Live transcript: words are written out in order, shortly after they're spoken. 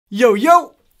Yo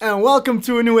yo, and welcome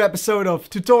to a new episode of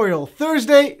Tutorial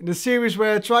Thursday, the series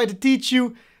where I try to teach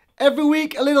you every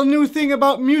week a little new thing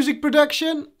about music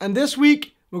production. And this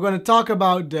week we're going to talk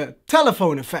about the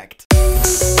telephone effect.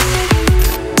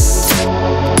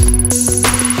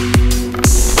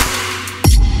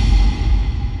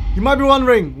 You might be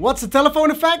wondering, what's the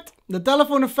telephone effect? The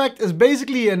telephone effect is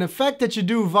basically an effect that you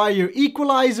do via your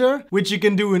equalizer, which you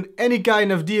can do in any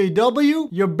kind of DAW.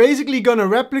 You're basically gonna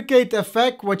replicate the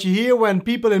effect what you hear when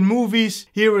people in movies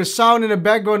hear a sound in the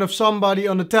background of somebody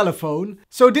on the telephone.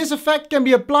 So this effect can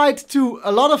be applied to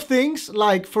a lot of things,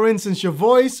 like for instance your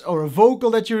voice or a vocal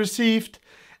that you received.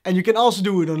 And you can also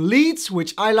do it on leads,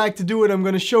 which I like to do, and I'm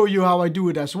going to show you how I do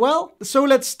it as well. So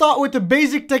let's start with the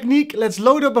basic technique. Let's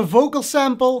load up a vocal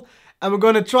sample and we're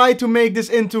going to try to make this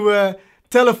into a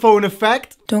telephone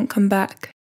effect. Don't come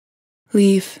back.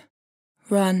 Leave.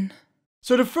 Run.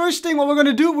 So the first thing what we're going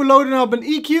to do, we're loading up an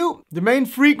EQ. The main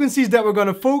frequencies that we're going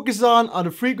to focus on are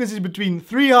the frequencies between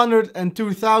 300 and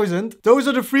 2000. Those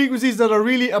are the frequencies that are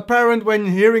really apparent when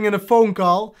hearing in a phone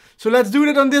call. So let's do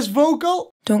that on this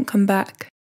vocal. Don't come back.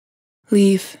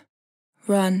 Leave.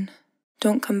 Run.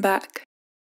 Don't come back.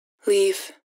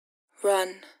 Leave.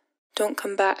 Run. Don't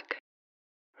come back.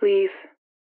 Leave.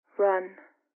 Run.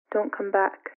 Don't come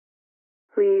back.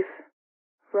 Leave.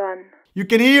 Run. You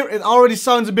can hear it already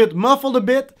sounds a bit muffled a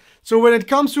bit. So when it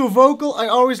comes to a vocal, I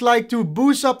always like to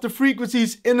boost up the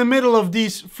frequencies in the middle of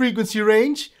this frequency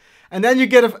range. And then you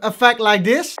get an effect like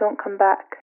this. Don't come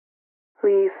back.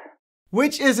 Leave.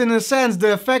 Which is in a sense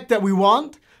the effect that we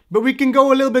want. But we can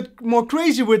go a little bit more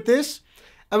crazy with this.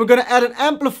 And we're going to add an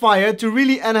amplifier to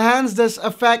really enhance this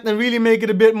effect and really make it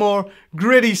a bit more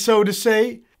gritty, so to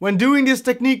say. When doing this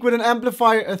technique with an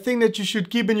amplifier, a thing that you should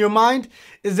keep in your mind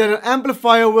is that an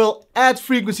amplifier will add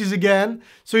frequencies again.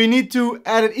 So you need to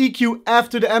add an EQ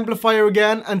after the amplifier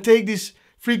again and take these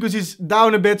frequencies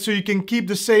down a bit so you can keep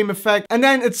the same effect. And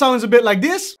then it sounds a bit like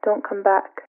this. Don't come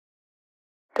back.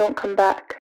 Don't come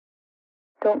back.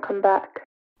 Don't come back.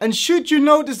 And should you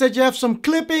notice that you have some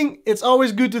clipping, it's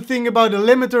always good to think about the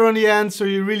limiter on the end, so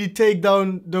you really take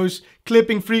down those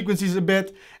clipping frequencies a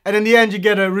bit. And in the end you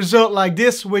get a result like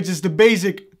this, which is the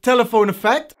basic telephone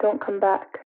effect. Don't come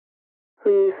back.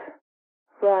 Leave.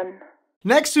 Run.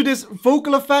 Next to this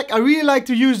vocal effect, I really like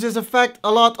to use this effect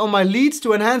a lot on my leads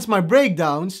to enhance my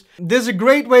breakdowns. This is a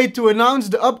great way to announce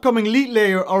the upcoming lead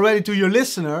layer already to your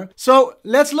listener. So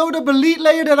let's load up a lead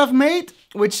layer that I've made,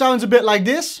 which sounds a bit like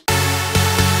this.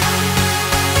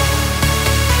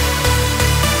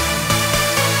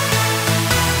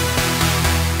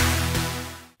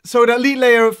 So that lead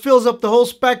layer fills up the whole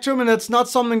spectrum, and that's not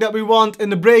something that we want in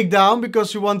the breakdown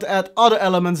because we want to add other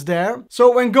elements there.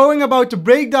 So when going about the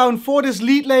breakdown for this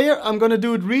lead layer, I'm going to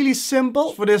do it really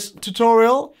simple for this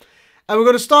tutorial. And we're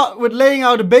going to start with laying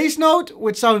out a bass note,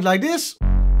 which sounds like this.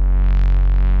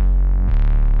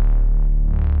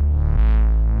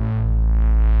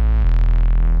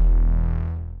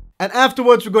 And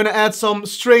afterwards we're going to add some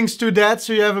strings to that,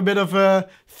 so you have a bit of a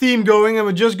theme going, and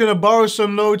we're just going to borrow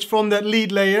some notes from that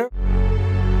lead layer.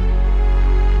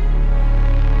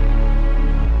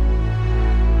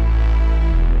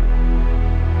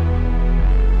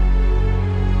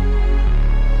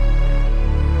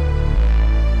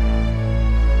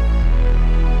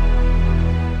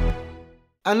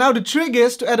 And now the trick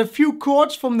is to add a few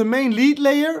chords from the main lead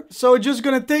layer. So I'm just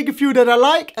going to take a few that I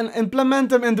like and implement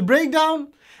them in the breakdown.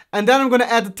 And then I'm going to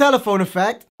add the telephone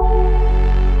effect.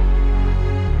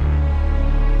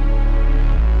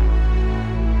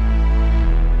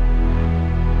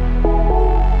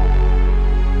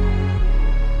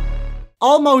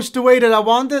 Almost the way that I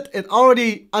want it. It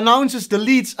already announces the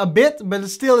leads a bit, but it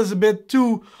still is a bit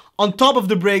too on top of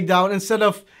the breakdown instead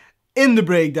of in the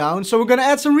breakdown. So we're going to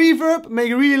add some reverb, make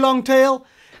a really long tail,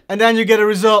 and then you get a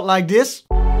result like this.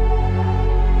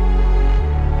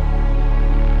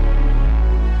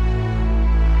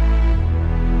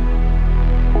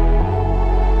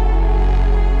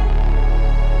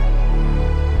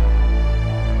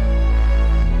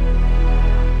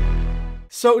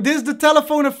 So this is the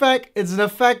telephone effect. It's an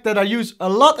effect that I use a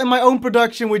lot in my own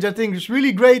production, which I think is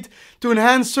really great to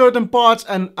enhance certain parts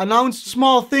and announce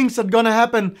small things that are gonna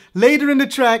happen later in the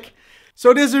track.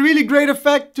 So this is a really great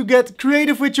effect to get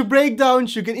creative with your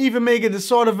breakdowns. You can even make it a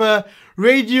sort of a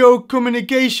radio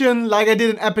communication like I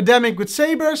did in Epidemic with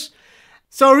Sabers.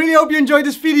 So I really hope you enjoyed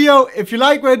this video. If you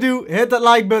like what I do, hit that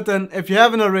like button. If you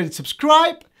haven't already,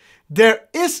 subscribe. There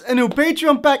is a new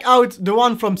Patreon pack out, the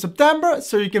one from September,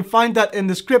 so you can find that in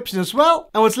the description as well.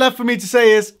 And what's left for me to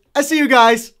say is, I see you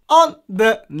guys on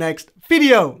the next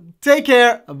video. Take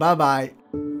care, bye bye.